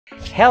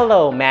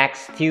Hello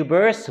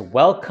MaxTubers,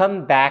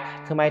 welcome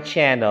back to my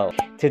channel.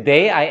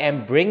 Today I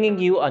am bringing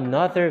you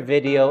another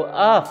video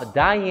of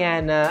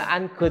Diana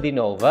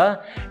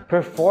Ankudinova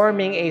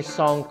performing a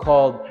song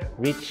called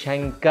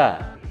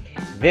Rechenka.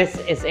 This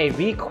is a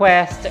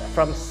request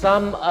from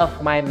some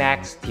of my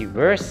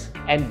MaxTubers,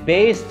 and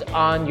based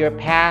on your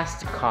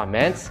past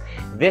comments,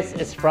 this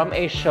is from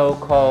a show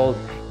called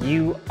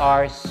You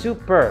Are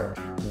Super,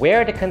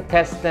 where the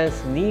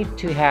contestants need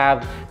to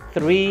have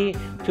 3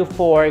 to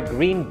 4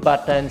 green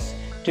buttons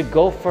to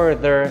go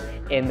further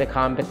in the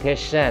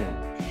competition.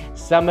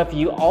 Some of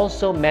you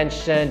also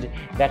mentioned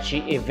that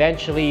she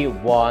eventually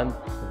won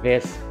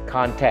this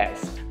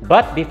contest.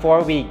 But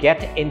before we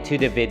get into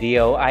the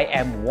video, I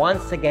am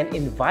once again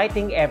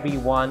inviting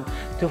everyone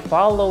to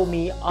follow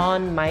me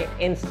on my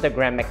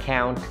Instagram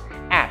account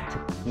at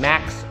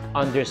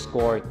max_tube.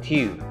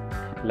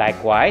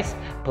 Likewise,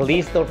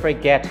 please don't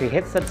forget to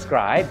hit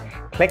subscribe,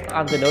 click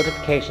on the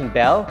notification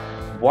bell,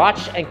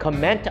 watch and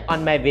comment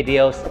on my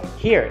videos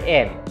here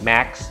in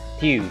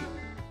MaxTiube.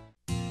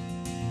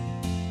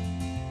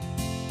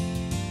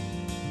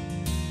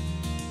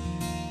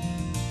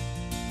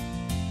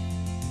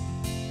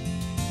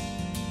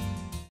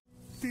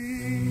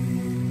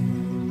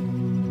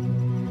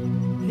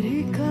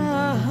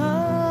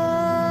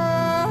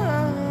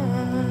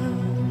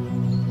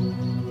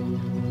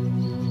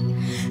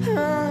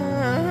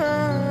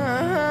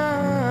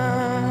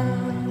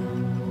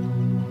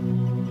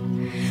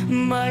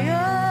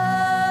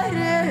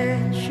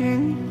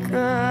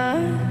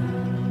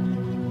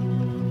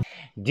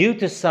 Due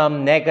to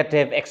some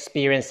negative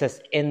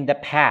experiences in the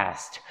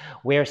past,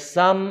 where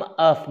some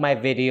of my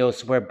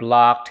videos were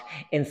blocked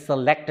in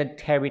selected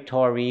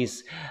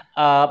territories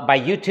by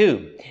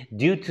YouTube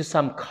due to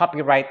some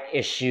copyright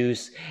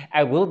issues,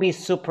 I will be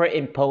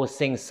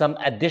superimposing some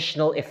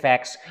additional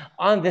effects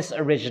on this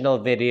original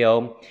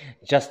video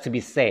just to be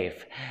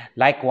safe.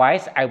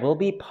 Likewise, I will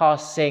be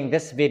pausing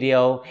this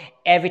video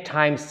every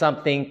time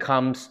something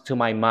comes to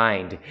my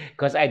mind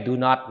because I do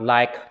not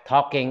like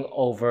talking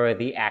over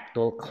the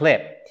actual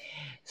clip.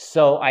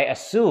 So I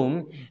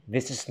assume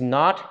this is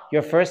not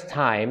your first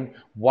time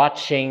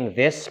watching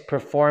this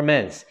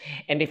performance.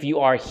 And if you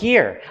are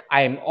here,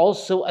 I am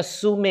also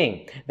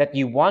assuming that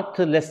you want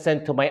to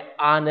listen to my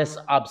honest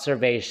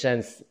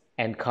observations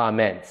and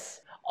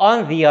comments.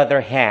 On the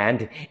other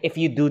hand, if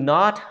you do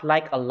not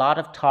like a lot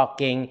of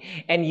talking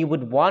and you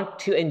would want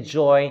to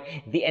enjoy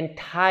the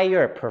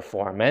entire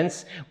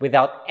performance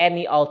without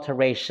any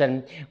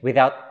alteration,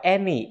 without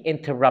any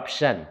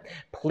interruption,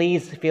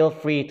 please feel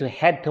free to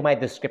head to my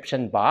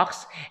description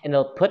box and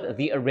I'll put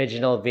the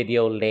original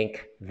video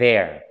link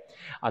there.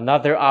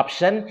 Another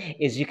option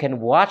is you can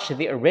watch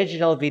the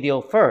original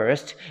video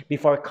first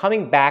before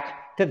coming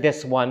back to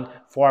this one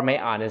for my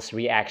honest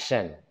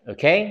reaction.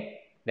 Okay?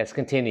 Let's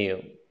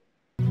continue.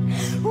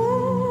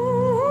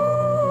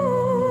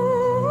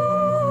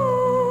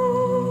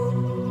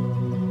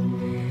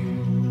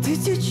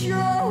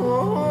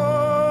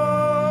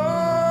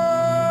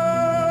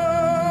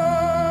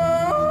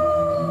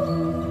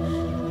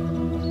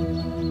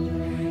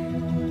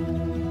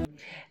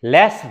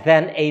 Less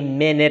than a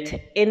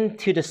minute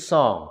into the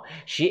song,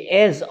 she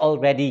is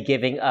already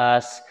giving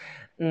us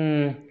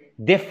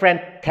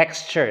different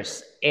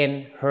textures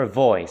in her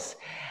voice.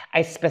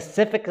 I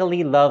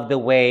specifically love the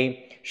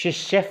way she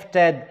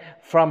shifted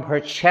from her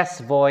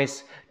chest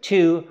voice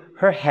to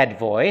her head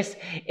voice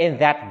in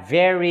that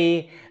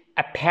very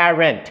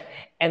apparent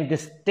and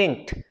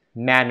distinct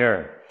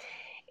manner.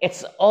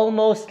 It's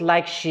almost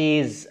like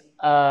she's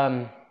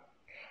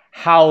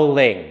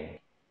howling.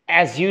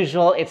 As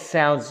usual, it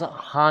sounds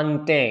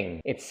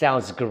haunting. It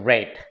sounds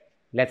great.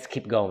 Let's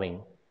keep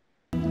going.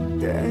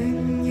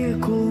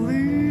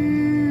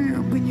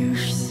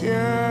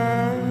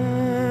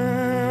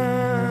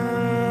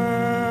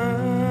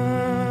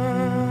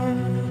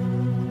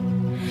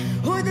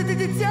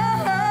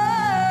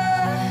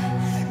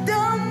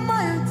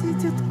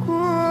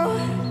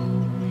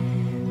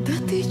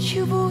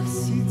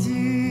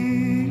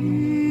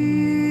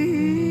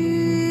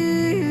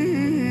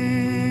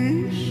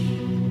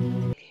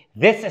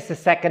 This is the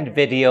second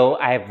video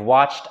I've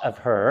watched of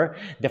her.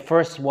 The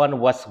first one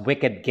was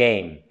Wicked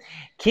Game.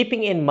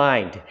 Keeping in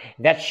mind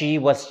that she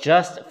was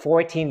just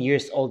 14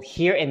 years old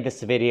here in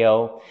this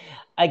video,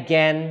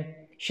 again,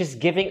 she's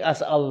giving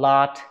us a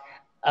lot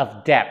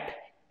of depth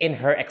in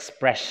her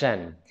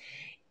expression.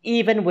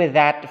 Even with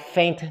that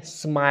faint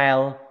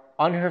smile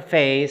on her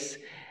face,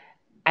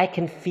 I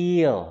can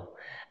feel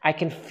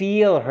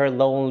her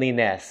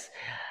loneliness.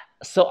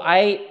 So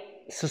I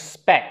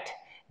suspect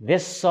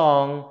this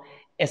song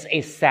is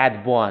a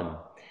sad one.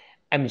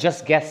 I'm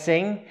just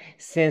guessing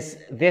since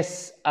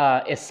this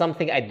is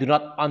something I do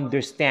not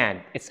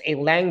understand. It's a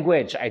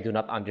language I do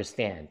not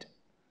understand.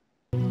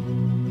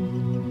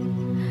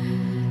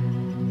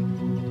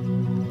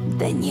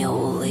 Да не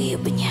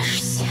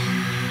улыбнешься.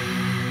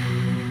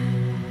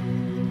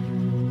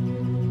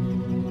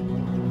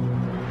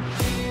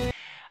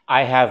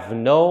 I have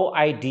no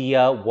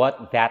idea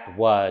what that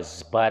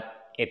was, but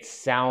it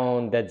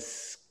sounded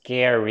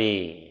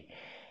scary.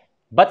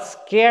 but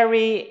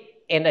scary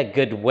in a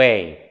good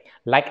way.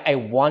 Like I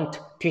want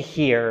to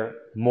hear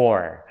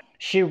more.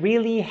 She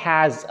really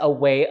has a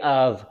way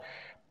of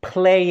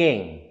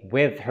playing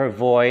with her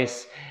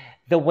voice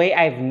the way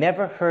I've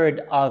never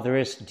heard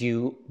others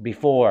do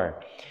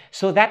before.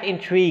 So that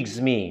intrigues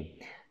me.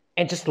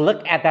 And just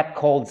look at that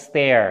cold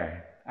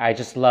stare. I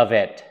just love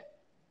it.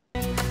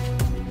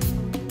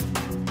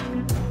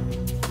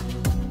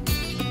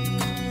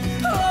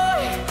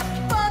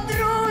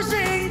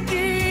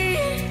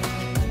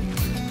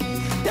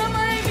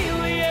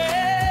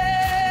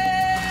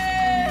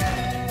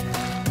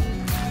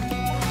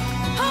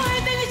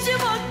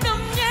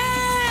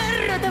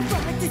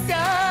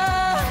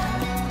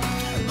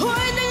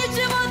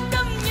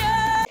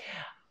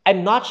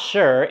 I'm not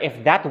sure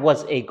if that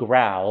was a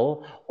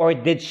growl or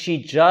did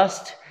she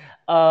just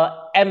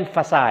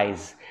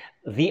emphasize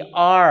the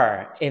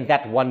R in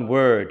that one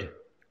word.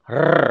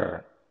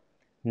 Rrr.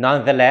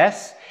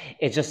 Nonetheless,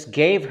 it just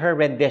gave her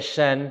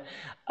rendition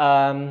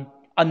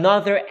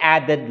another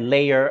added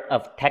layer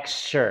of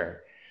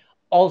texture.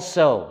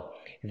 Also,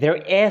 there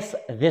is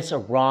this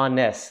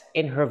rawness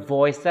in her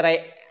voice that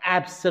I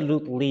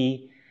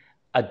absolutely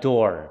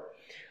adore.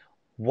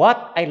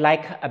 What I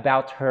like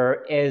about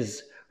her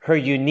is her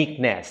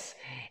uniqueness.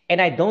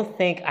 And I don't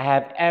think I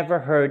have ever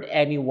heard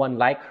anyone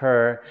like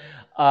her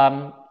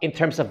in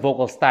terms of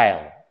vocal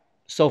style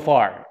so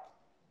far.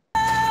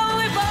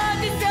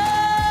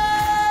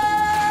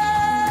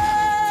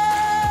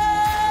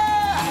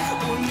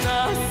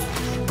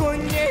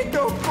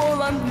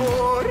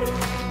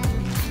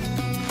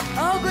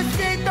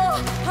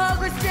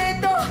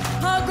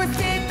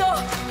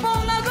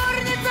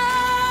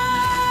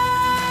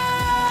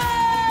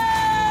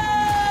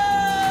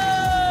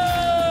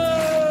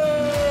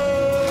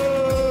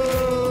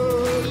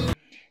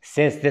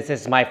 Since this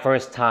is my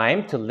first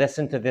time to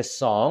listen to this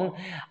song,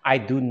 I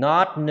do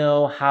not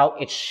know how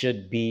it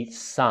should be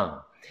sung.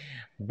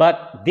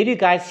 But did you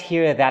guys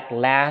hear that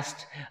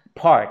last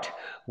part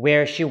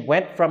where she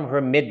went from her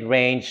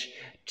mid-range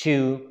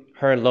to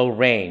her low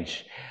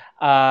range?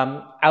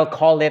 I'll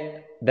call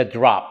it the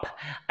drop.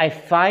 I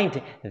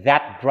find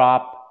that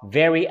drop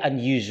very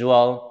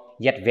unusual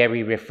yet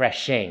very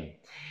refreshing.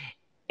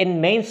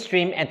 In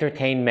mainstream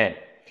entertainment,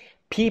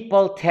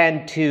 people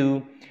tend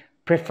to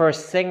prefer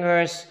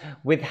singers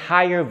with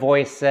higher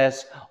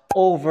voices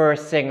over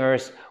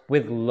singers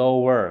with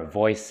lower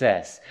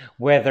voices,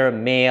 whether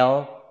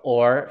male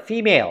or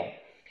female.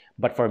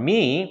 But for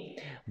me,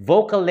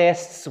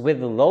 vocalists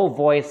with low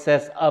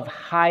voices of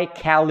high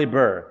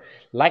caliber,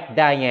 like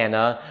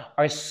Diana,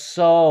 are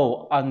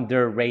so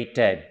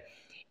underrated.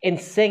 In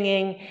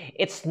singing,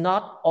 it's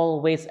not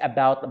always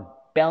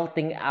about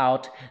belting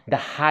out the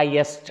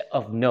highest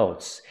of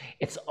notes.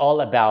 It's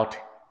all about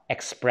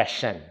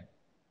expression.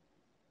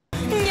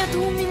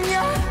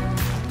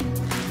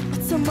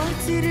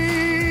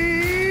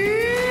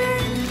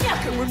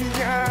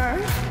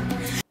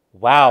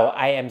 Wow,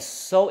 I am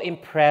so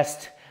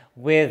impressed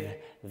with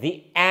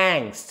the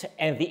angst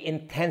and the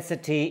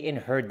intensity in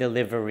her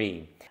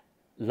delivery.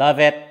 Love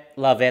it,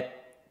 love it,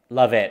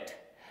 love it.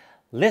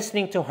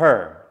 Listening to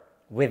her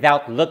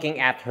without looking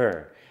at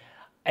her,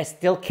 I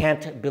still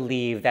can't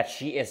believe that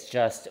she is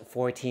just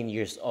 14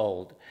 years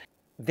old.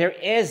 There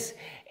is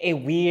a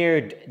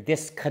weird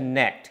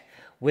disconnect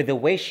with the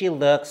way she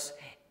looks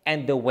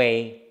and the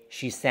way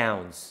she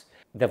sounds.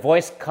 The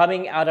voice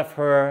coming out of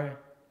her,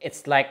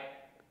 it's like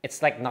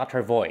not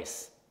her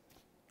voice.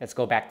 Let's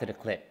go back to the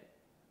clip.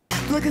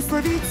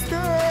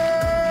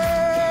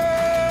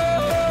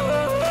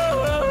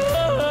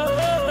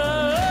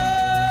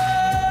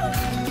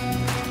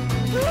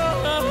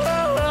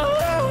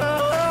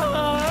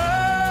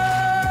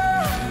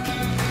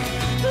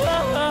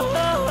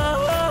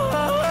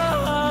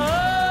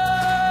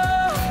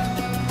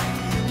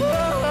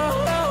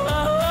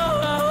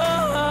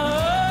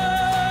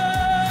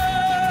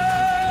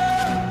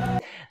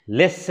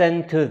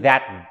 Listen to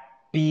that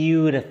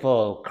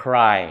beautiful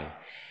cry.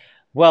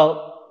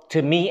 Well,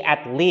 to me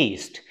at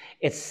least,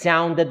 it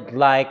sounded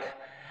like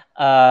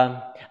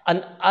an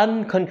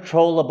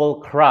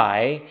uncontrollable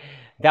cry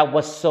that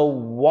was so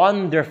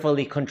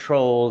wonderfully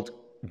controlled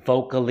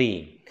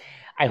vocally.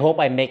 I hope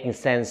I'm making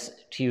sense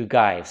to you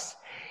guys.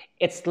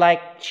 It's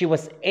like she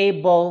was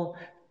able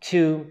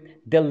to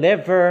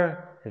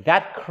deliver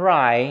that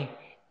cry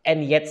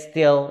and yet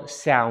still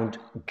sound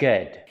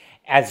good.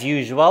 As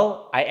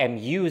usual, I am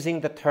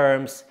using the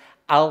terms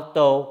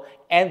alto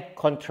and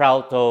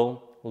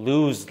contralto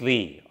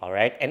loosely, all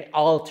right, and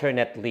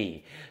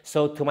alternately.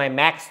 So to my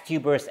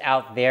MaxTubers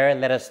out there,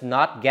 let us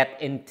not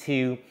get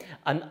into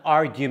an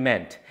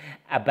argument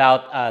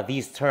about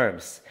these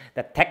terms,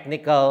 the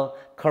technical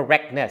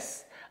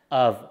correctness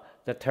of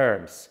the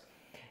terms.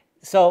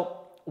 So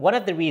one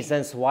of the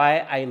reasons why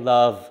I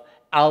love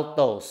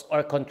altos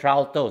or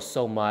contraltos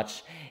so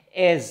much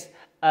is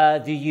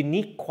the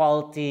unique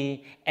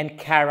quality and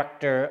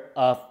character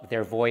of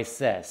their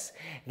voices.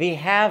 They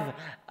have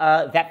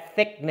that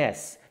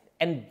thickness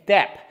and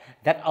depth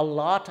that a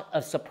lot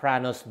of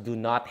sopranos do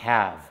not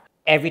have.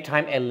 Every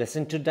time I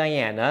listen to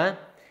Diana,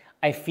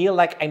 I feel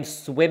like I'm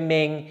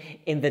swimming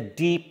in the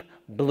deep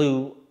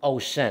blue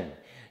ocean,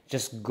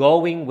 just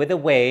going with the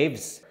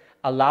waves,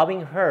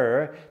 allowing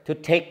her to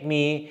take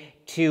me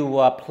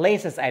to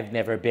places I've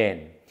never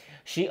been.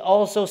 She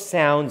also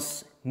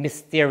sounds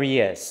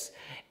mysterious.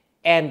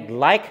 And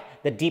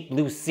like the deep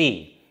blue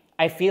sea,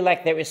 I feel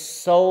like there is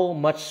so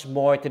much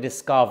more to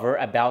discover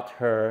about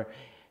her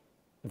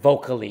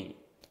vocally.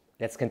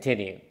 Let's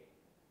continue.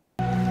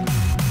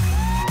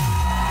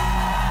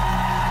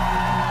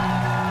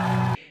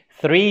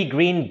 3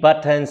 green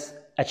buttons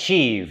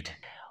achieved.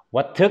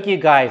 What took you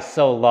guys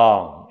so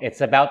long?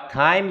 It's about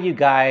time you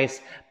guys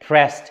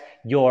pressed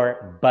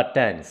your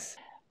buttons.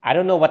 I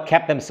don't know what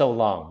kept them so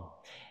long.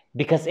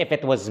 Because if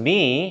it was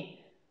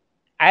me,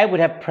 I would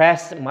have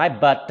pressed my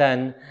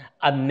button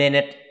a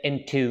minute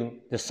into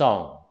the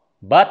song.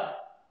 But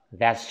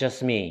that's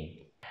just me.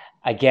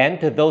 Again,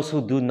 to those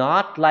who do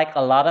not like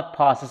a lot of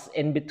pauses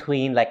in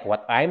between, like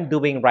what I'm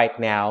doing right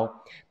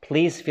now,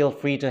 please feel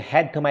free to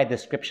head to my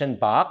description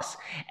box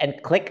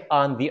and click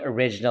on the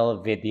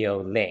original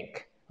video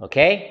link.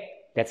 Okay?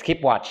 Let's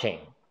keep watching.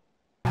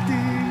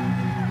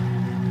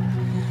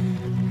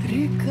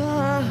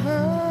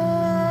 Rechenka.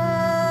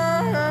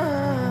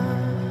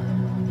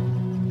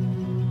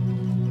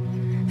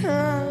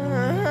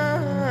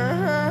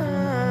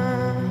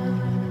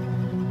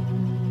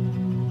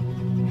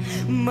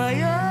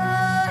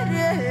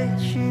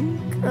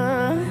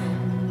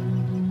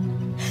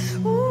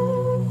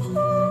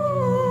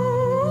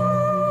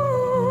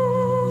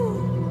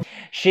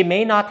 She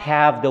may not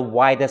have the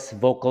widest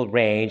vocal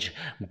range,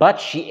 but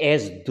she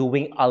is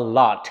doing a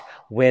lot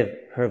with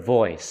her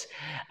voice.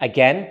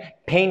 Again,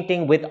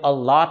 painting with a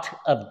lot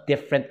of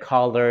different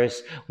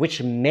colors,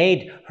 which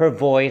made her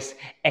voice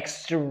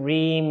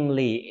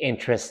extremely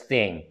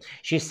interesting.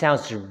 She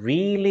sounds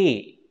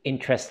really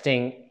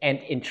interesting and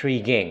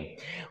intriguing.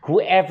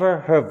 Whoever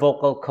her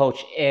vocal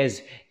coach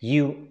is,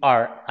 you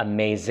are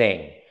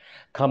amazing.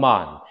 Come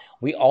on.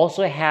 We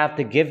also have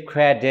to give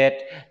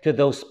credit to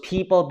those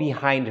people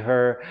behind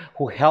her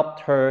who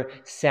helped her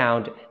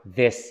sound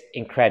this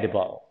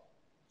incredible.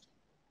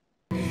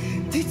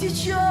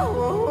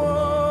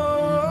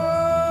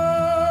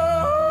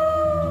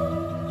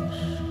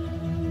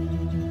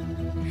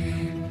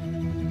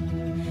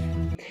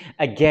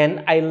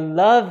 Again, I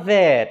love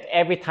it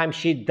every time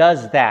she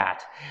does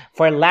that.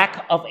 For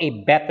lack of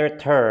a better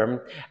term,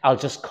 I'll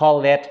just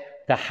call it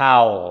the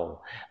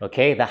howl.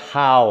 Okay, the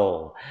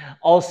howl.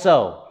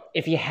 Also,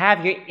 if you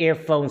have your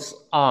earphones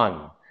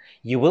on,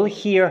 you will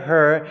hear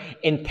her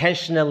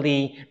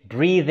intentionally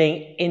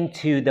breathing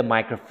into the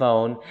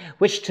microphone,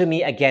 which to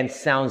me again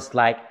sounds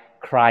like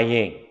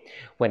crying.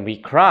 When we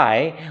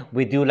cry,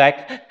 we do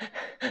like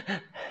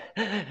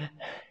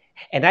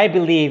and I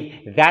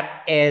believe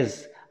that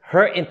is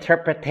her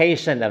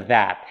interpretation of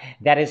that.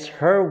 That is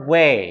her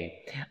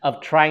way of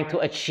trying to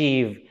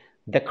achieve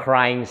the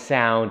crying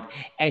sound,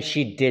 and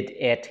she did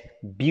it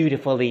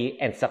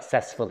beautifully and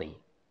successfully.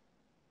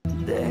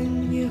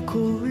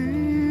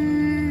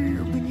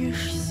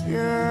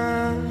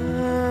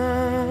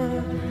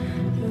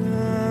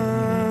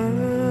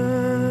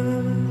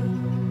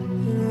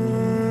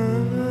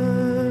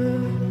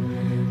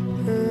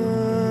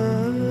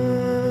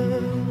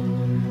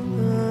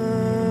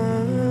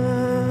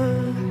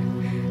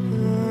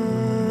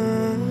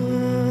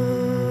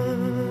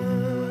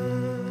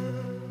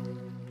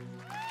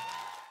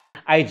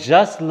 I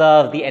just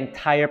love the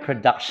entire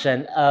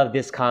production of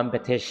this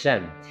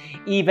competition.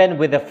 Even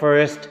with the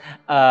first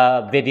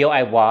video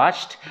I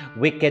watched,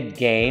 Wicked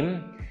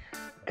Game,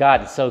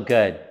 God, it's so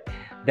good.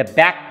 The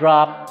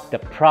backdrop, the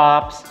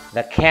props,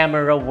 the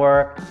camera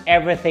work,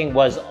 everything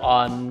was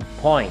on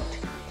point.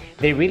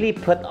 They really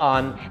put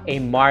on a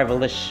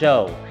marvelous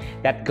show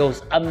that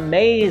goes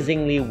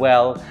amazingly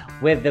well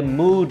with the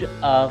mood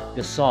of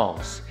the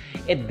songs.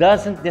 It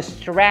doesn't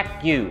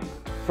distract you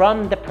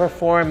from the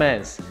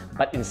performance,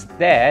 but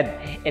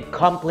instead, it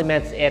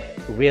complements it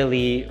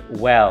really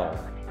well.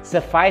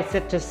 Suffice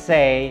it to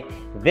say,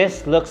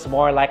 this looks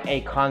more like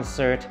a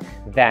concert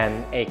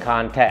than a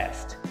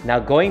contest. Now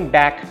going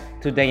back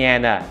to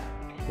Diana,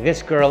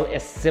 this girl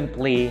is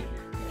simply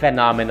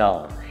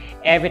phenomenal.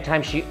 Every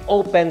time she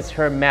opens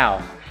her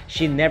mouth,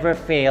 she never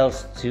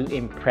fails to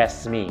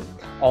impress me.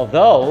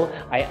 Although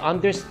I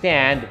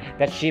understand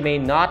that she may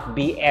not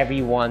be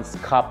everyone's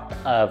cup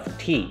of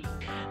tea.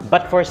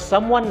 But for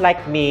someone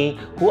like me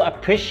who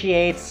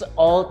appreciates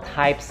all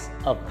types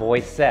of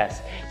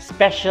voices,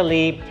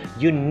 especially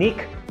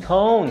unique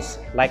tones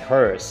like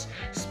hers,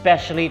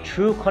 especially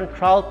true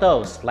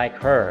contraltos like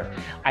her,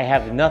 I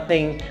have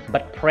nothing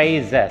but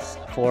praises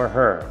for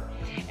her.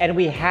 And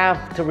we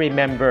have to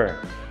remember,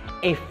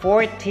 a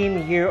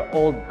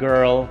 14-year-old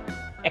girl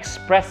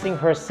expressing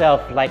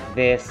herself like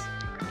this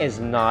is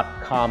not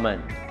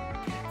common.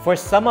 For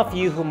some of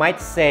you who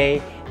might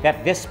say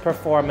that this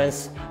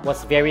performance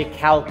was very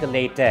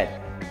calculated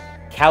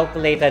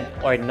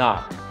or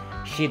not,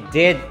 she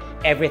did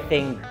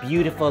everything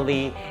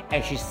beautifully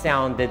and she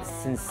sounded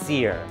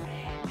sincere.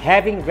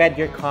 Having read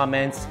your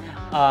comments,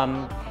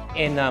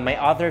 in my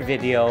other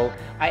video,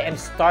 I am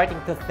starting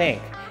to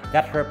think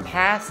that her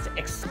past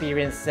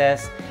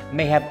experiences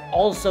may have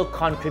also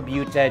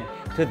contributed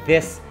to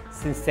this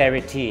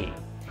sincerity.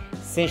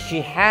 Since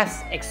she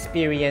has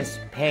experienced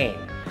pain,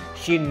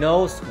 she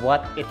knows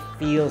what it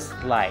feels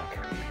like.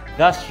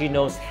 Thus, she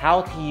knows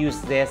how to use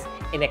this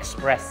in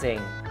expressing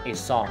a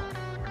song.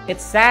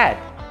 It's sad,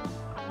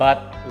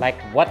 but like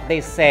what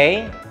they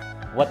say,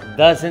 what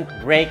doesn't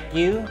break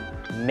you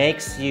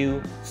makes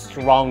you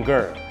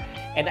stronger.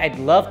 And I'd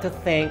love to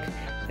think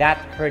that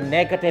her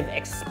negative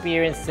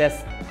experiences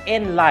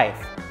in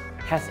life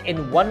has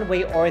in one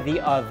way or the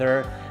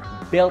other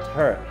built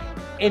her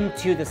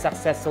into the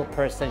successful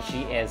person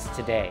she is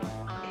today.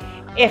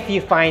 If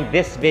you find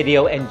this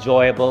video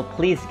enjoyable,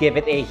 please give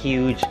it a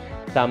huge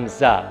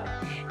thumbs up.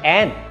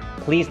 And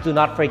please do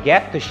not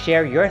forget to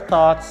share your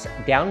thoughts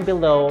down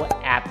below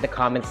at the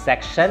comment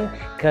section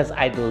because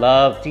I'd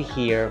love to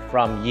hear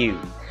from you.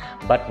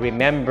 But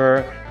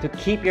remember to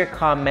keep your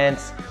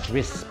comments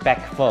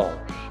respectful.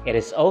 It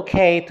is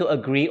okay to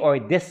agree or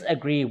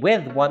disagree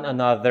with one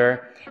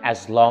another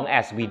as long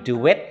as we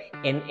do it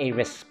in a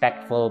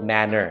respectful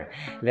manner.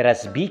 Let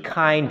us be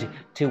kind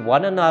to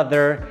one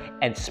another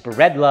and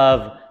spread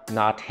love,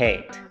 not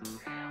hate.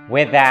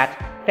 With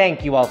that,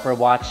 thank you all for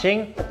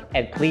watching,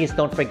 and please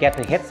don't forget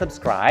to hit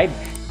subscribe,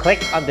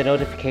 click on the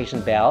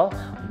notification bell,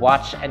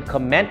 watch and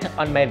comment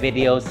on my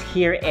videos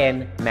here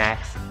in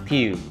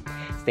MaxTiube.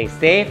 Stay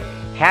safe,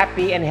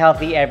 happy and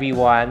healthy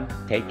everyone.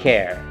 Take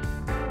care.